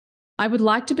I would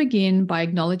like to begin by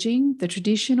acknowledging the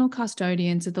traditional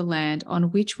custodians of the land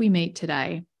on which we meet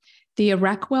today, the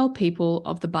Arakwal people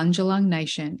of the Bundjalung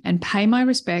Nation, and pay my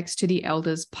respects to the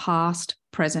elders past,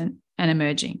 present, and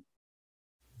emerging.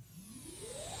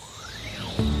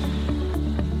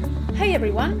 Hey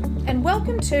everyone, and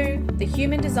welcome to the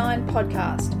Human Design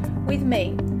Podcast with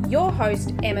me, your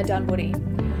host, Emma Dunwoody.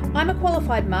 I'm a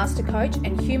qualified master coach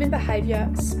and human behaviour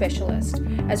specialist,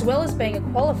 as well as being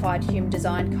a qualified human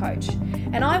design coach.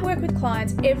 And I work with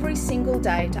clients every single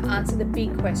day to answer the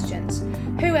big questions.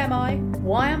 Who am I?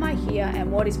 Why am I here?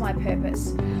 And what is my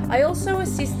purpose? I also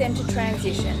assist them to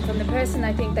transition from the person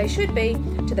they think they should be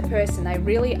to the person they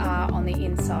really are on the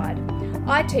inside.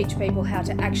 I teach people how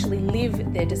to actually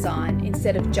live their design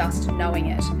instead of just knowing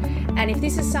it. And if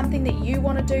this is something that you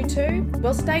want to do too,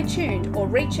 well, stay tuned or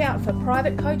reach out for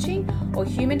private coaching or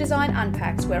Human Design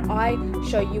Unpacks, where I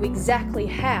show you exactly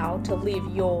how to live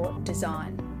your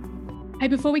design. Hey,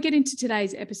 before we get into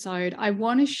today's episode, I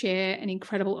want to share an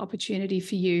incredible opportunity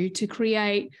for you to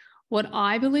create what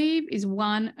I believe is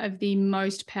one of the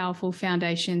most powerful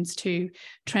foundations to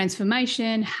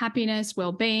transformation, happiness,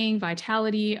 well-being,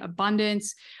 vitality,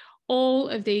 abundance, all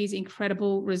of these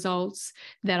incredible results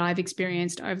that I've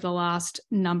experienced over the last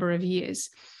number of years.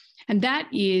 And that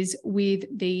is with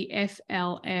the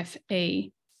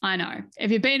FLFE. I know, if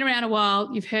you've been around a while,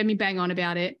 you've heard me bang on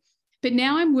about it. But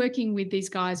now I'm working with these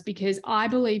guys because I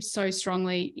believe so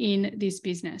strongly in this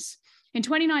business. In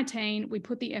 2019, we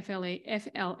put the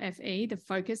FLFE, the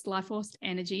Focused Life Force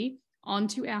Energy,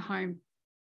 onto our home.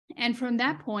 And from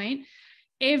that point,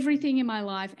 everything in my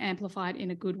life amplified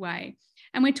in a good way.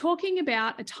 And we're talking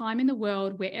about a time in the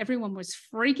world where everyone was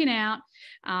freaking out.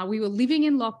 We were living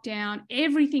in lockdown.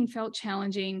 Everything felt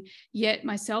challenging, yet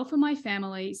myself and my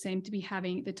family seemed to be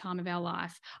having the time of our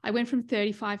life. I went from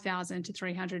 $35,000 to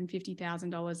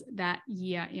 $350,000 that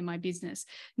year in my business,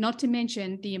 not to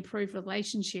mention the improved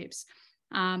relationships,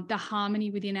 the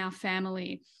harmony within our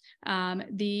family,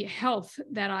 the health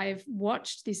that I've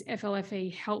watched this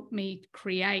FLFE help me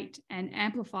create and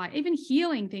amplify, even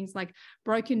healing things like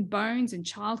broken bones and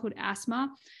childhood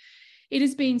asthma. It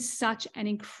has been such an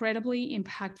incredibly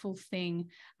impactful thing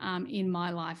in my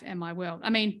life and my world.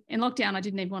 I mean, in lockdown, I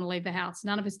didn't even want to leave the house.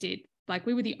 None of us did. Like,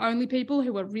 we were the only people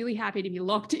who were really happy to be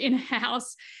locked in a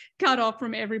house, cut off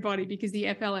from everybody, because the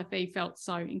FLFE felt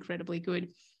so incredibly good.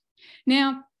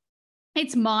 Now,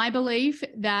 it's my belief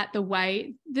that the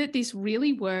way that this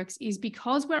really works is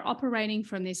because we're operating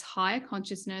from this higher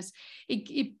consciousness.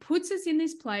 It puts us in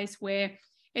this place where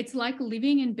it's like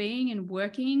living and being and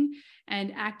working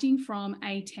and acting from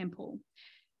a temple.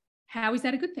 How is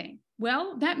that a good thing?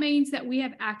 Well, that means that we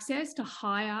have access to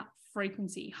higher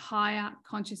frequency, higher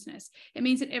consciousness. It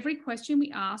means that every question we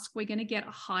ask, we're going to get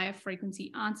a higher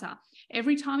frequency answer.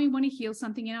 Every time we want to heal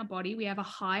something in our body, we have a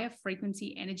higher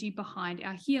frequency energy behind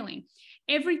our healing.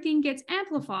 Everything gets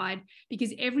amplified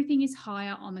because everything is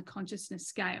higher on the consciousness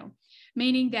scale,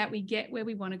 meaning that we get where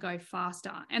we want to go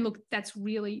faster. And look, that's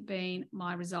really been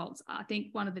my results. I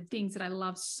think one of the things that I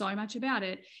love so much about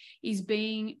it is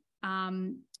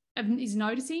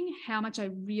noticing how much I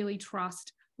really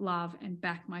trust, love, and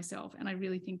back myself. And I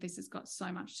really think this has got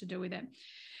so much to do with it.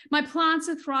 My plants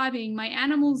are thriving, my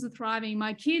animals are thriving,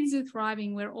 my kids are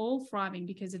thriving. We're all thriving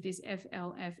because of this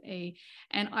FLFE.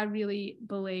 And I really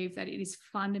believe that it is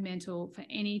fundamental for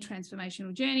any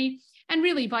transformational journey and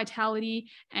really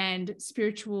vitality and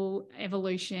spiritual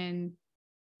evolution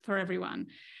for everyone.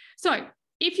 So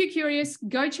if you're curious,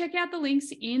 go check out the links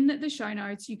in the show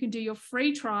notes. You can do your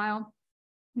free trial.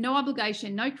 No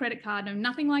obligation, no credit card, no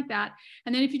nothing like that.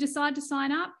 And then if you decide to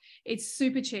sign up, it's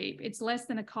super cheap. It's less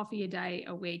than a coffee a day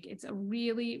a week. It's a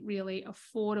really, really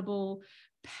affordable,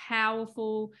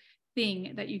 powerful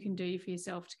thing that you can do for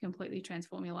yourself to completely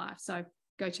transform your life. So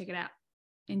go check it out.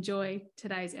 Enjoy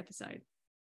today's episode.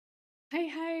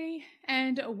 Hey,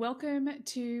 and welcome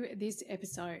to this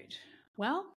episode.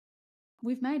 Well,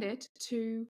 we've made it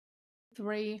to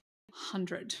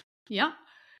 300. Yeah.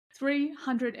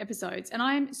 300 episodes, and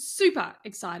I am super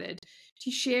excited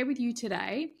to share with you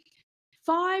today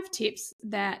 5 tips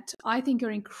that I think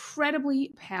are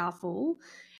incredibly powerful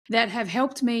that have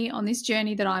helped me on this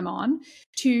journey that I'm on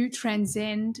to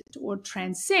transcend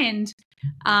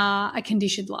a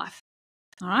conditioned life.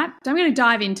 All right, so I'm going to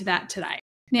dive into that today.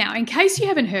 Now, in case you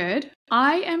haven't heard,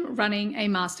 I am running a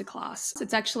masterclass.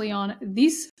 It's actually on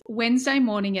this Wednesday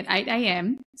morning at 8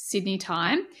 a.m. Sydney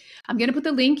time. I'm going to put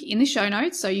the link in the show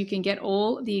notes so you can get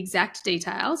all the exact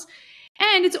details.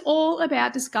 And it's all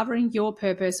about discovering your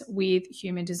purpose with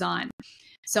human design.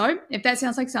 So if that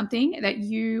sounds like something that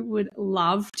you would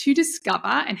love to discover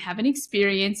and have an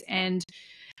experience and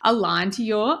aligned to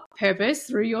your purpose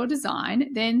through your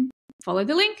design, then follow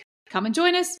the link. Come and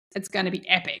join us. It's going to be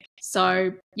epic.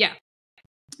 So yeah.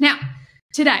 Now,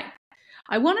 today,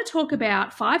 I want to talk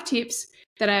about 5 tips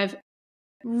that have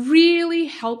really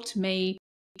helped me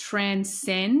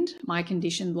transcend my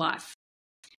conditioned life.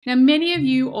 Now, many of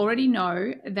you already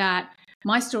know that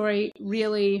my story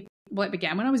really, well, it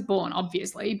began when I was born,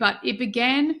 obviously, but it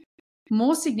began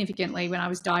more significantly when I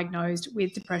was diagnosed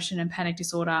with depression and panic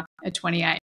disorder at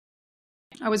 28.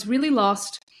 I was really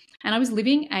lost and I was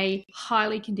living a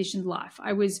highly conditioned life.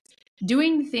 I was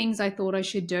doing the things I thought I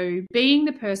should do, being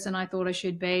the person I thought I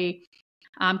should be,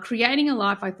 creating a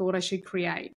life I thought I should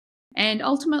create. And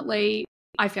ultimately,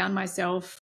 I found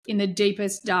myself in the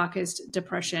deepest, darkest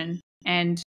depression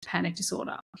and panic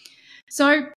disorder.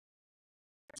 So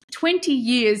 20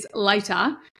 years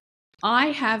later,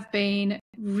 I have been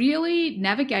really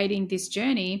navigating this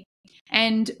journey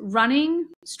and running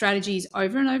strategies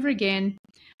over and over again,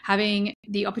 having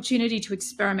the opportunity to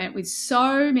experiment with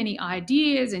so many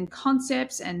ideas and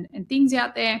concepts and things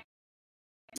out there,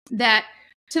 that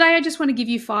today I just want to give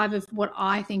you 5 of what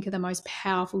I think are the most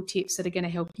powerful tips that are going to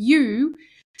help you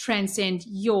transcend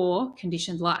your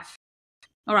conditioned life.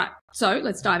 All right, so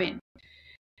let's dive in.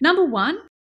 Number 1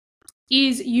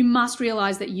 is you must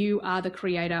realize that you are the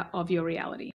creator of your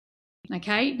reality.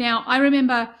 Okay, now I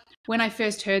remember when I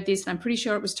first heard this, and I'm pretty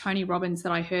sure it was Tony Robbins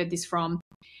that I heard this from,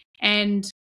 and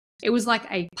it was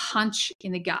like a punch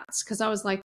in the guts, because I was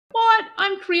like, what?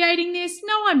 I'm creating this?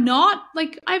 No, I'm not.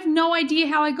 Like, I have no idea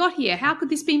how I got here. How could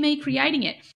this be me creating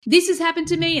it? This has happened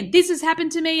to me, and this has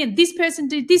happened to me, and this person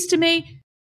did this to me.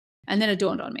 And then it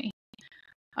dawned on me.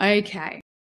 Okay.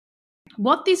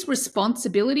 What this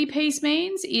responsibility piece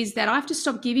means is that I have to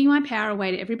stop giving my power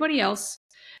away to everybody else,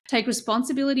 take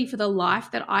responsibility for the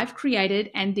life that I've created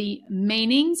and the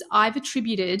meanings I've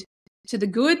attributed to the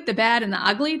good, the bad, and the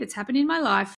ugly that's happened in my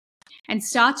life, and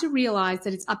start to realize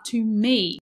that it's up to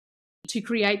me to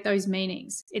create those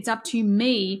meanings. It's up to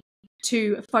me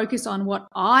to focus on what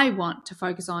I want to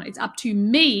focus on. It's up to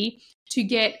me to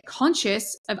get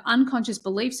conscious of unconscious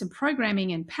beliefs and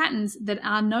programming and patterns that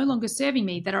are no longer serving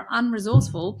me, that are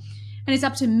unresourceful. And it's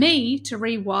up to me to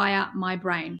rewire my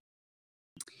brain.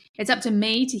 It's up to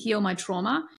me to heal my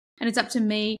trauma. And it's up to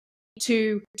me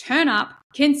to turn up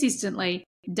consistently,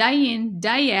 day in,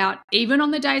 day out, even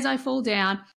on the days I fall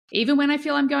down, even when I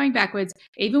feel I'm going backwards,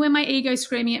 even when my ego's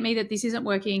screaming at me that this isn't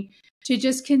working, to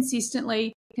just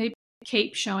consistently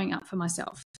keep showing up for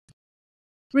myself.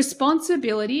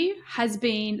 Responsibility has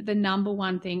been the number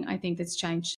 1 thing I think that's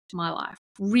changed my life.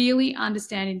 Really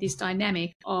understanding this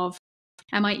dynamic of,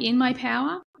 am I in my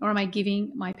power or am I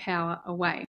giving my power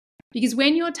away? Because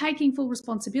when you're taking full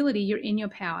responsibility, you're in your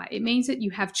power. It means that you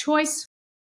have choice.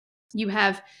 You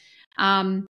have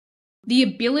the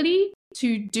ability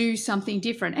to do something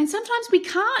different. And sometimes we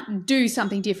can't do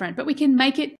something different, but we can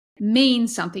make it mean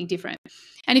something different.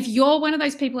 And if you're one of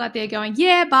those people out there going,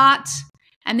 yeah, but,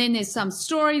 and then there's some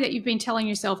story that you've been telling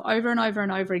yourself over and over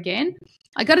and over again,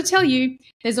 I got to tell you,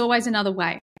 there's always another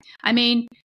way. I mean,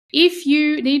 if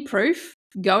you need proof,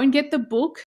 go and get the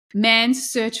book, Man's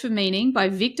Search for Meaning by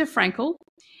Viktor Frankl.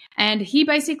 And he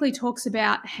basically talks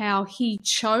about how he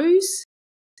chose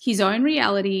his own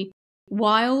reality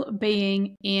while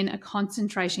being in a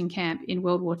concentration camp in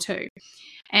World War II.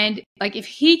 And like, if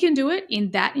he can do it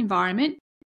in that environment,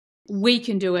 we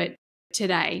can do it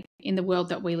today in the world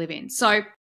that we live in. So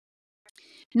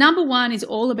number 1 is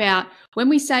all about, when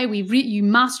we say you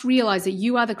must realize that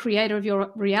you are the creator of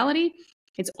your reality,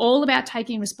 it's all about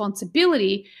taking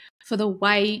responsibility for the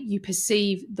way you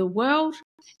perceive the world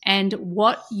and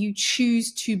what you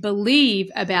choose to believe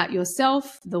about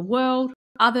yourself, the world,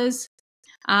 others.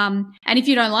 And if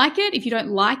you don't like it, if you don't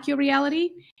like your reality,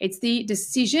 it's the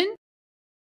decision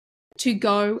to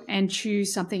go and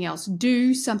choose something else,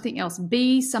 do something else,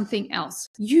 be something else.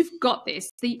 You've got this.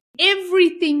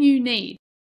 Everything you need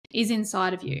is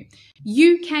inside of you.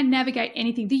 You can navigate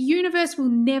anything. The universe will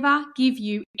never give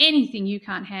you anything you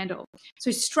can't handle.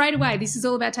 So straight away, this is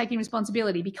all about taking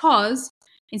responsibility, because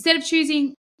instead of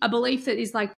choosing a belief that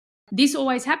is like, this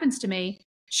always happens to me,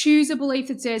 choose a belief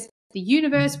that says, the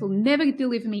universe will never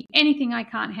deliver me anything I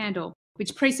can't handle,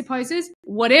 which presupposes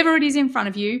whatever it is in front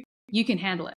of you, you can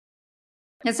handle it.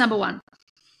 That's number 1.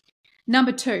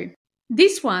 Number 2,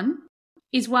 this one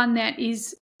is one that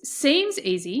seems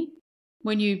easy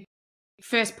when you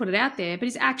first put it out there, but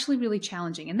is actually really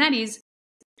challenging. And that is,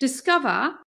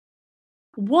 discover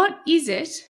what is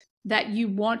it that you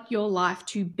want your life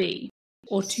to be,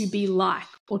 or to be like,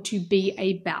 or to be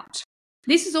about.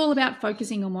 This is all about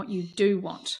focusing on what you do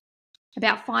want.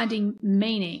 about finding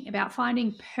meaning, about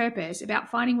finding purpose, about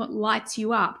finding what lights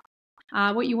you up,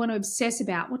 what you want to obsess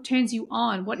about, what turns you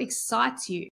on, what excites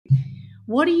you.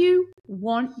 What do you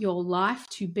want your life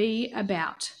to be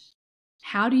about?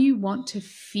 How do you want to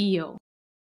feel?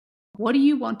 What do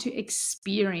you want to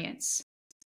experience?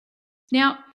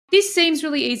 Now, this seems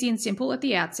really easy and simple at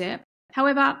the outset.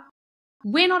 However,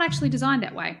 we're not actually designed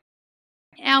that way.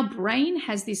 Our brain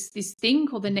has this thing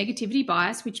called the negativity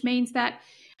bias, which means that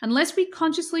unless we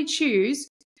consciously choose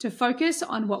to focus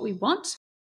on what we want,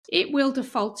 it will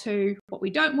default to what we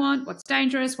don't want, what's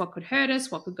dangerous, what could hurt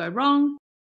us, what could go wrong.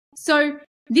 So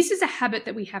this is a habit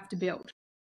that we have to build.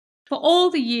 For all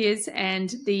the years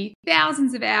and the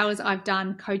thousands of hours I've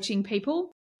done coaching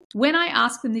people, when I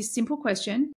ask them this simple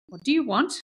question, what do you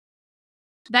want?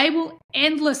 They will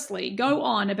endlessly go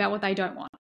on about what they don't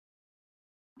want.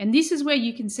 And this is where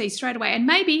you can see straight away, and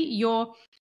maybe you're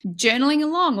journaling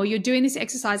along or you're doing this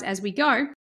exercise as we go,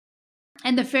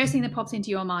 and the first thing that pops into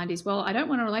your mind is, well, I don't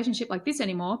want a relationship like this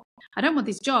anymore. I don't want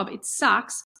this job. It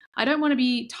sucks. I don't want to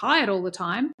be tired all the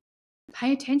time.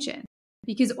 Pay attention,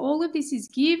 because all of this is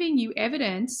giving you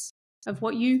evidence of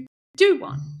what you do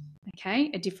want, okay?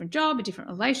 A different job, a different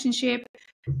relationship,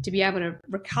 to be able to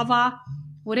recover,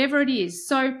 whatever it is.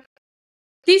 So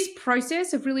this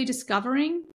process of really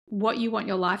discovering what you want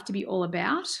your life to be all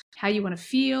about, how you want to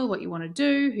feel, what you want to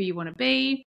do, who you want to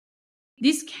be,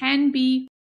 this can be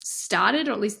started,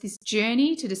 or at least this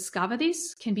journey to discover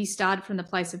this can be started from the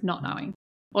place of not knowing,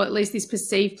 or at least this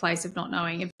perceived place of not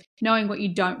knowing, of knowing what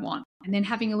you don't want, and then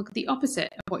having a look at the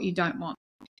opposite of what you don't want.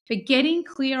 But getting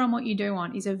clear on what you do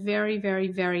want is a very, very,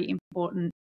 very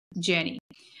important journey.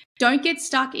 Don't get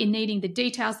stuck in needing the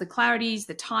details, the clarities,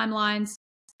 the timelines,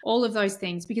 all of those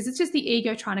things, because it's just the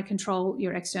ego trying to control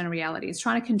your external reality. It's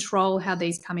trying to control how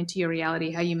these come into your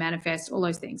reality, how you manifest, all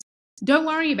those things. Don't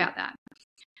worry about that.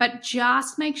 But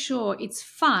just make sure it's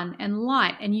fun and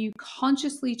light, and you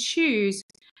consciously choose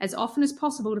as often as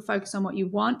possible to focus on what you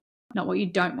want, not what you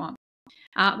don't want.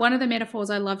 One of the metaphors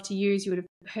I love to use, you would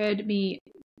have heard me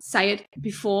say it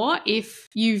before if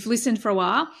you've listened for a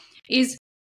while, is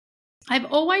I've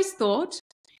always thought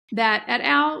that at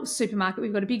our supermarket,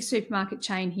 we've got a big supermarket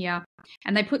chain here,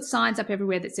 and they put signs up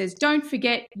everywhere that says, don't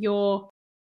forget your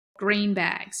green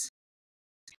bags.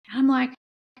 And I'm like,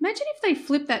 imagine if they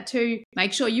flip that to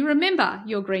make sure you remember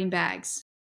your green bags.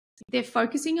 If they're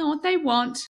focusing on what they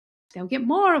want, they'll get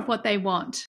more of what they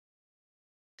want,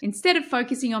 instead of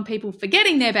focusing on people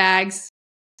forgetting their bags,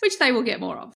 which they will get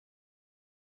more of.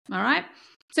 All right?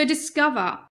 So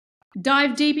discover,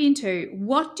 dive deep into,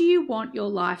 what do you want your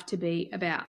life to be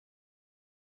about?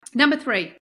 Number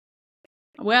 3,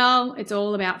 well, it's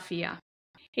all about fear.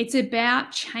 It's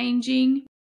about changing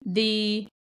the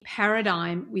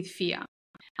paradigm with fear.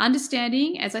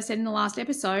 Understanding, as I said in the last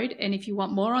episode, and if you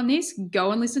want more on this,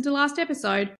 go and listen to last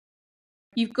episode,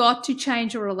 you've got to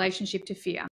change your relationship to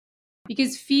fear,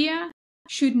 because fear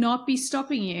should not be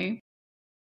stopping you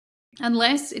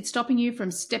unless it's stopping you from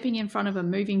stepping in front of a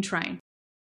moving train.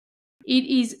 It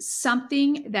is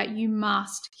something that you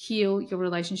must heal your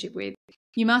relationship with.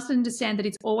 You must understand that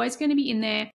it's always going to be in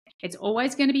there. It's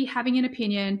always going to be having an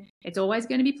opinion. It's always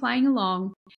going to be playing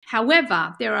along.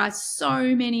 However, there are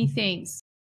so many things,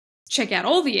 check out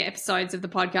all the episodes of the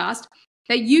podcast,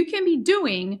 that you can be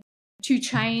doing to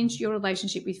change your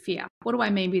relationship with fear. What do I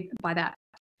mean by that?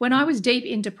 When I was deep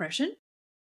in depression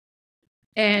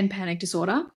and panic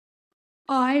disorder,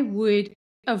 I would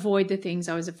avoid the things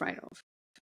I was afraid of.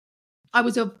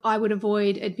 I would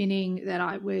avoid admitting that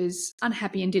I was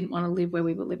unhappy and didn't want to live where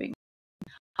we were living.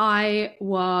 I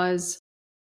was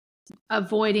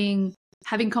avoiding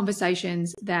having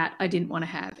conversations that I didn't want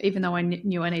to have, even though I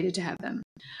knew I needed to have them.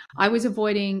 I was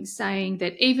avoiding saying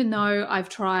that even though I've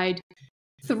tried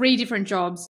 3 different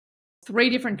jobs, 3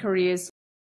 different careers,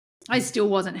 I still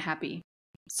wasn't happy.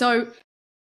 So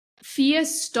fear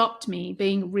stopped me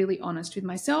being really honest with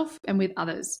myself and with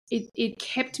others. It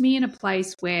kept me in a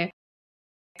place where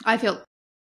I felt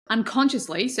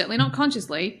unconsciously, certainly not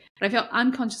consciously, but I felt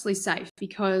unconsciously safe,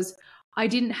 because I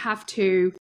didn't have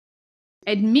to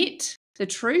admit the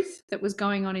truth that was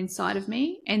going on inside of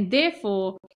me, and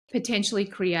therefore potentially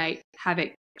create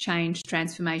havoc, change,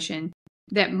 transformation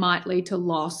that might lead to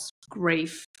loss,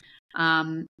 grief,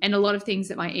 and a lot of things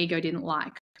that my ego didn't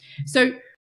like. So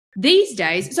these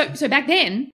days, so back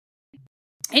then,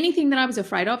 anything that I was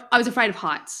afraid of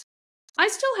heights. I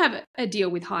still have a deal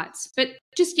with heights, but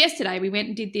just yesterday we went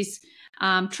and did this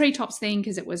treetops thing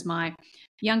because it was my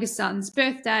youngest son's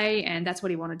birthday and that's what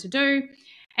he wanted to do.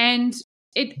 And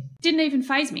it didn't even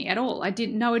faze me at all. I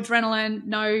didn't, no adrenaline,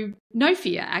 no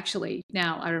fear, actually.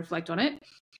 Now I reflect on it.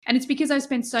 And it's because I've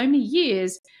spent so many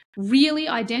years really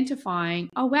identifying,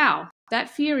 oh, wow, that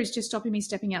fear is just stopping me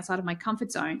stepping outside of my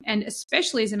comfort zone. And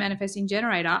especially as a manifesting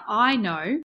generator, I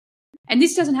know, and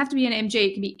this doesn't have to be an MG,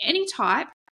 it can be any type,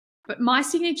 but my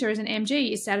signature as an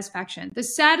MG is satisfaction. The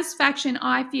satisfaction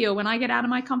I feel when I get out of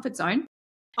my comfort zone,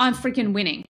 I'm freaking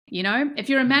winning. You know, if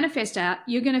you're a manifestor,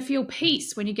 you're going to feel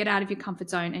peace when you get out of your comfort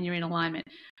zone and you're in alignment.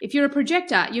 If you're a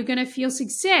projector, you're going to feel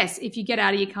success if you get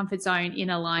out of your comfort zone in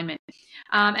alignment.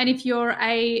 And if you're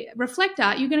a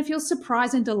reflector, you're going to feel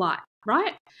surprise and delight,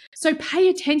 right? So pay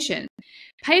attention.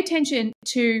 Pay attention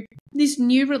to this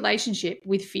new relationship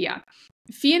with fear.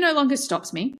 Fear no longer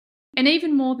stops me. And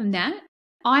even more than that,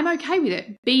 I'm okay with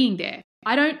it being there.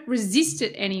 I don't resist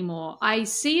it anymore. I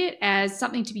see it as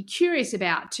something to be curious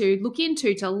about, to look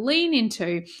into, to lean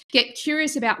into, get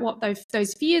curious about what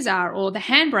those fears are, or the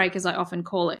handbrake, as I often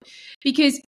call it.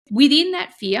 Because within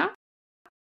that fear,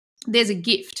 there's a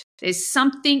gift. There's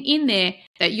something in there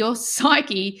that your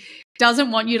psyche doesn't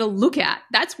want you to look at.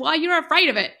 That's why you're afraid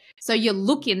of it. So you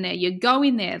look in there, you go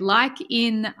in there, like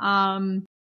in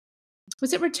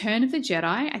was it Return of the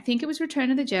Jedi? I think it was Return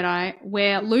of the Jedi,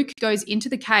 where Luke goes into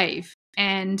the cave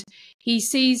and he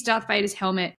sees Darth Vader's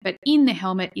helmet, but in the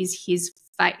helmet is his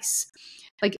face.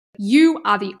 Like, you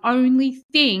are the only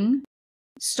thing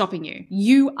stopping you.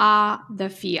 You are the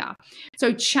fear.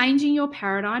 So changing your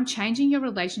paradigm, changing your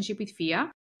relationship with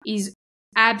fear is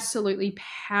absolutely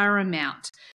paramount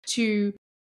to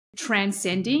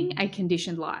transcending a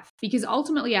conditioned life, because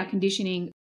ultimately our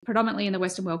conditioning, predominantly in the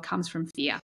Western world, comes from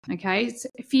fear. Okay,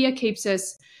 fear keeps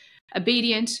us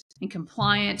obedient and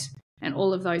compliant and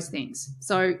all of those things.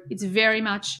 So it's very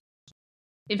much,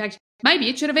 in fact, maybe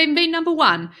it should have even been number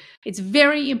one. It's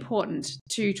very important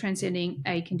to transcending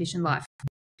a conditioned life.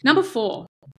 Number 4.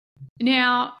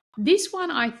 Now, this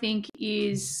one I think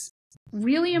is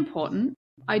really important.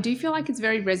 I do feel like it's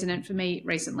very resonant for me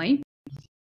recently.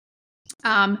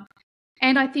 And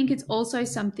I think it's also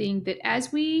something that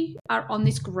as we are on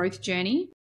this growth journey,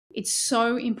 it's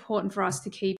so important for us to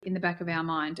keep in the back of our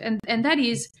mind. And that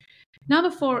is, number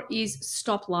 4 is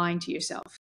stop lying to yourself.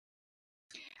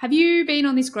 Have you been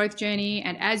on this growth journey,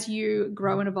 and as you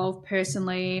grow and evolve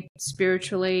personally,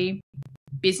 spiritually,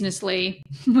 businessly,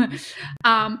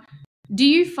 do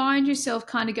you find yourself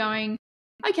kind of going,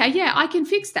 okay, yeah, I can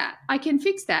fix that. I can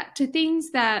fix that, to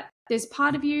things that there's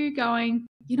part of you going,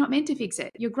 you're not meant to fix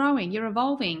it. You're growing, you're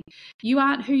evolving. You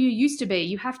aren't who you used to be.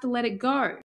 You have to let it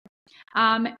go.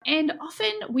 And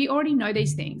often we already know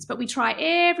these things, but we try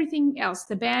everything else,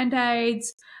 the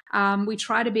Band-Aids. We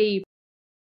try to be,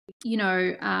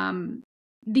 the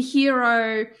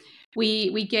hero.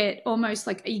 We get almost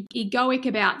like egoic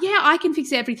about, yeah, I can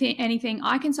fix anything.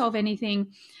 I can solve anything.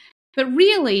 But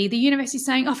really, the universe is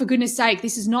saying, oh, for goodness sake,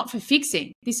 this is not for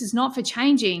fixing. This is not for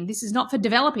changing. This is not for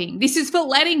developing. This is for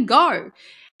letting go.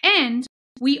 And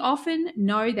we often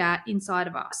know that inside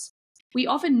of us. We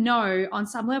often know on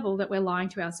some level that we're lying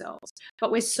to ourselves,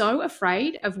 but we're so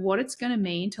afraid of what it's going to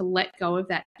mean to let go of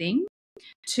that thing,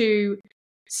 to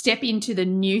step into the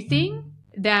new thing,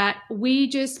 that we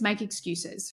just make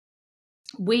excuses.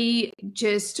 We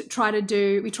just try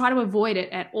to avoid it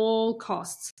at all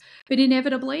costs. But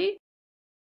inevitably,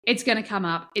 it's going to come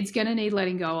up. It's going to need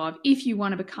letting go of if you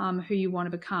want to become who you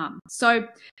want to become. So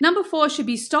number 4 should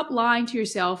be stop lying to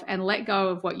yourself and let go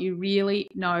of what you really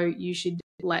know you should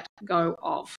let go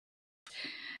of.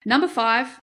 Number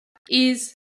 5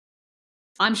 is,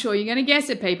 I'm sure you're going to guess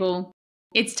it, people,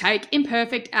 it's take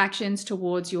imperfect actions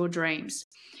towards your dreams.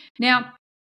 Now,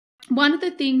 one of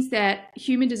the things that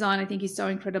human design, I think, is so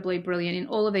incredibly brilliant in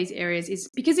all of these areas is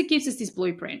because it gives us this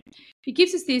blueprint. It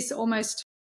gives us this almost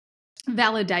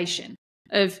validation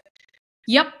of,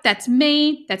 yep, that's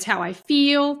me. That's how I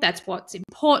feel. That's what's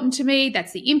important to me.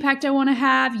 That's the impact I want to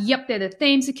have. Yep, they're the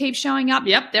themes that keep showing up.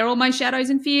 Yep, they're all my shadows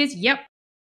and fears. Yep.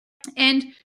 And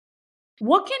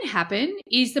what can happen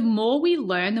is the more we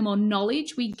learn, the more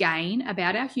knowledge we gain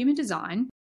about our human design,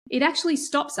 it actually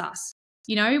stops us.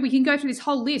 We can go through this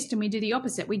whole list and we do the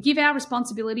opposite. We give our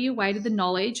responsibility away to the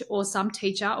knowledge or some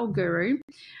teacher or guru.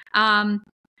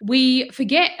 We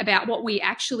forget about what we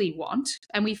actually want,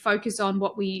 and we focus on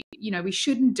what we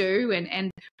shouldn't do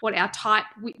and what our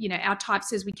type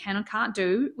says we can or can't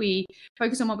do. We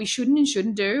focus on what we shouldn't and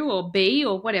shouldn't do or be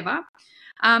or whatever.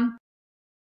 And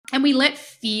we let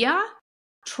fear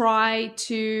try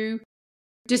to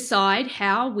decide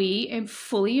how we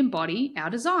fully embody our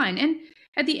design. And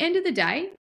at the end of the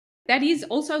day, that is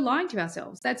also lying to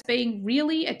ourselves. That's being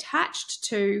really attached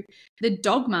to the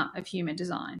dogma of human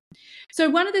design. So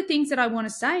one of the things that I want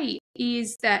to say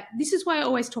is that this is why I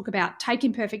always talk about take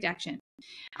imperfect action.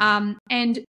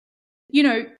 And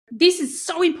this is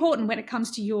so important when it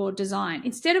comes to your design.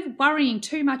 Instead of worrying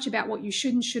too much about what you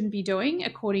should and shouldn't be doing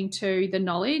according to the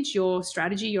knowledge, your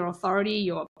strategy, your authority,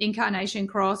 your incarnation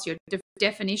cross, your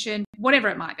definition, whatever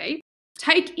it might be,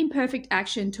 take imperfect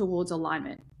action towards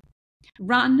alignment.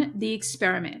 Run the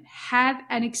experiment, have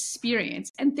an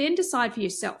experience, and then decide for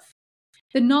yourself.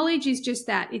 The knowledge is just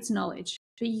that, it's knowledge,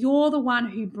 but you're the one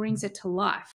who brings it to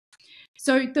life.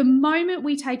 So the moment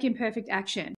we take imperfect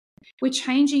action, we're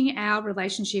changing our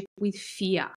relationship with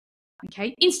fear,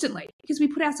 okay, instantly, because we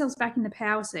put ourselves back in the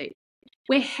power seat.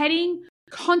 We're heading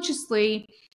consciously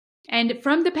and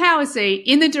from the power seat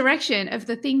in the direction of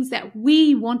the things that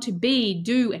we want to be,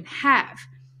 do, and have.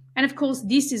 And of course,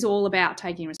 this is all about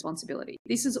taking responsibility.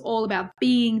 This is all about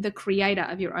being the creator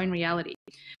of your own reality.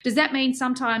 Does that mean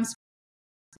sometimes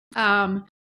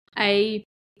a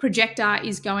projector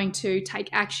is going to take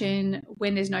action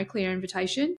when there's no clear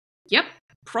invitation? Yep,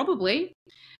 probably.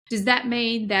 Does that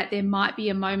mean that there might be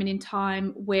a moment in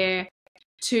time where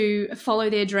to follow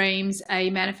their dreams,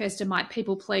 a manifestor might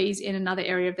people please in another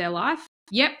area of their life?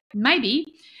 Yep, maybe.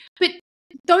 But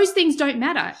those things don't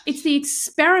matter. It's the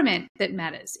experiment that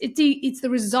matters. It's the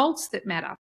results that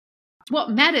matter.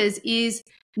 What matters is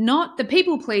not the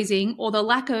people pleasing or the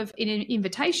lack of an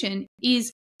invitation,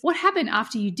 is what happened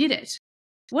after you did it.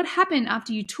 What happened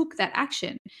after you took that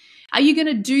action? Are you going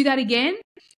to do that again?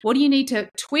 What do you need to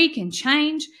tweak and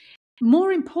change?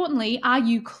 More importantly, are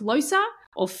you closer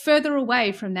or further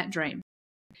away from that dream?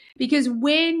 Because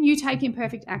when you take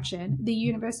imperfect action, the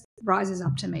universe rises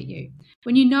up to meet you.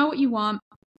 When you know what you want,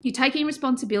 you're taking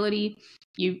responsibility,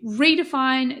 you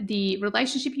redefine the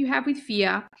relationship you have with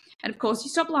fear, and of course, you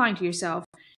stop lying to yourself.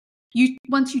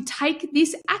 Once you take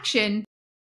this action,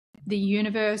 the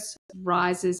universe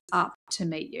rises up to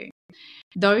meet you.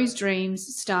 Those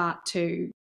dreams start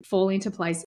to fall into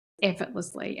place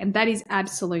effortlessly, and that is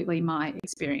absolutely my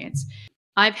experience.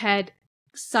 I've had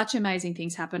such amazing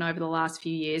things happen over the last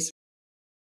few years.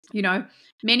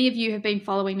 Many of you have been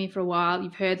following me for a while.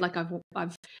 You've heard like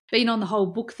I've been on the whole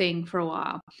book thing for a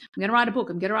while. I'm going to write a book.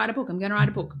 I'm going to write a book. I'm going to write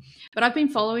a book. But I've been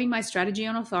following my strategy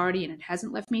on authority, and it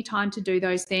hasn't left me time to do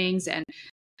those things and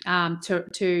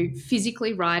to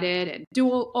physically write it and do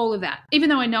all of that. Even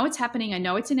though I know it's happening, I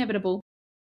know it's inevitable.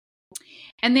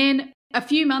 And then a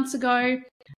few months ago,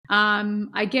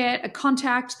 I get a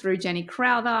contact through Jenny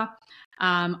Crowther.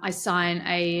 I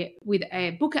sign with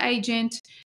a book agent.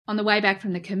 On the way back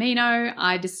from the Camino,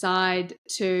 I decide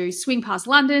to swing past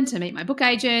London to meet my book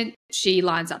agent. She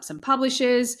lines up some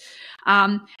publishers.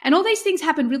 And all these things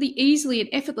happen really easily and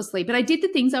effortlessly. But I did the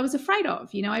things I was afraid of.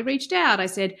 I reached out. I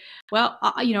said, well,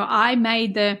 I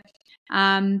made the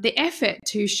effort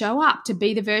to show up, to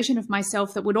be the version of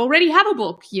myself that would already have a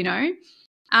book,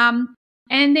 And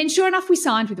then sure enough, we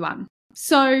signed with one.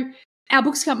 So my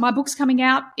book's coming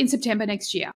out in September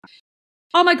next year.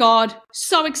 Oh my God,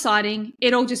 so exciting.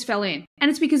 It all just fell in. And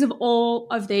it's because of all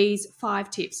of these 5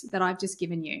 tips that I've just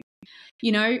given you.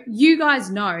 You guys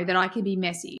know that I can be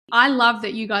messy. I love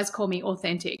that you guys call me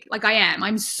authentic. Like I am.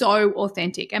 I'm so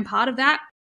authentic. And part of that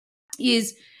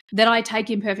is that I take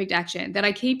imperfect action, that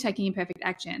I keep taking imperfect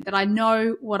action, that I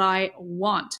know what I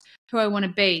want, who I want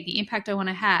to be, the impact I want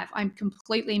to have. I'm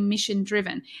completely mission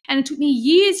driven. And it took me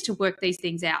years to work these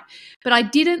things out. But I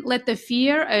didn't let the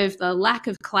fear of the lack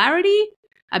of clarity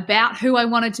about who I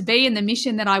wanted to be and the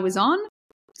mission that I was on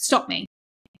stop me.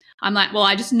 I'm like, well,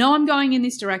 I just know I'm going in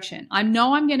this direction. I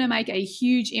know I'm going to make a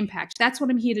huge impact. That's what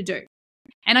I'm here to do.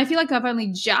 And I feel like I've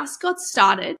only just got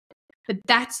started, but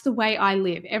that's the way I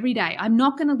live every day. I'm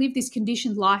not going to live this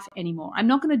conditioned life anymore. I'm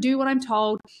not going to do what I'm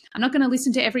told. I'm not going to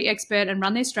listen to every expert and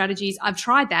run their strategies. I've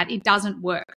tried that. It doesn't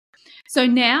work. So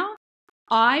now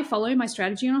I follow my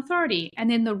strategy and authority, and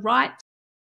then the right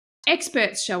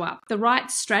experts show up, the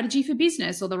right strategy for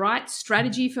business or the right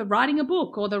strategy for writing a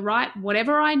book or the right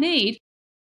whatever I need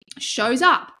shows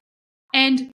up.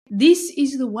 And this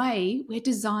is the way we're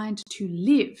designed to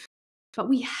live. But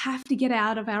we have to get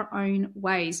out of our own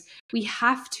ways. We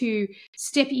have to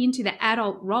step into the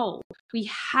adult role. We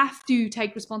have to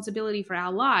take responsibility for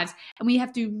our lives. And we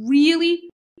have to really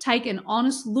take an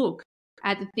honest look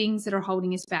at the things that are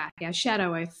holding us back, our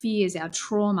shadow, our fears, our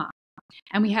trauma.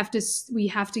 And we have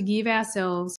to give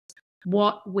ourselves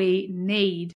what we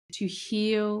need to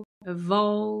heal,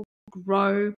 evolve,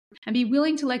 grow, and be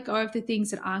willing to let go of the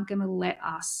things that aren't going to let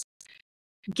us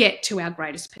get to our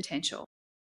greatest potential,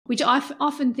 which I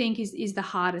often think is the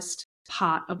hardest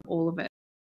part of all of it.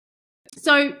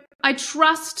 So I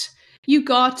trust you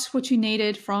got what you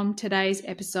needed from today's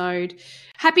episode.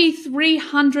 Happy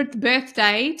 300th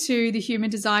birthday to the Human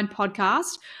Design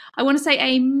Podcast. I want to say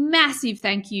a massive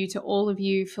thank you to all of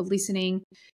you for listening.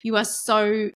 You are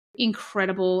so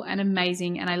incredible and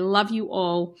amazing, and I love you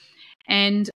all.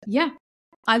 And yeah,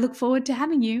 I look forward to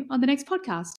having you on the next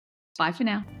podcast. Bye for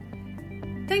now.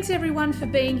 Thanks everyone for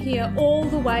being here all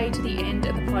the way to the end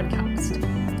of the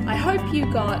podcast. I hope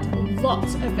you got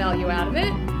lots of value out of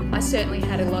it. I certainly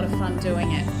had a lot of fun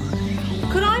doing it.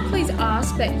 Could I please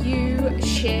ask that you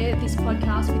share this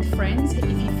podcast with friends if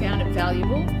you found it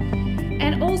valuable?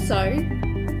 And also,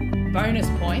 bonus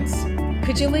points,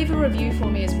 could you leave a review for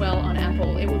me as well on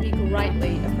Apple? It would be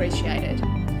greatly appreciated.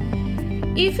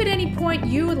 If at any point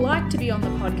you would like to be on the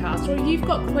podcast or you've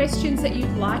got questions that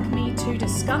you'd like me to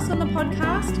discuss on the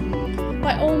podcast,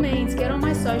 by all means get on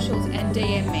my socials and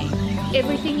DM me.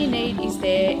 Everything you need is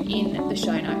there in the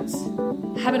show notes.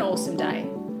 Have an awesome day.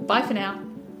 Bye for now.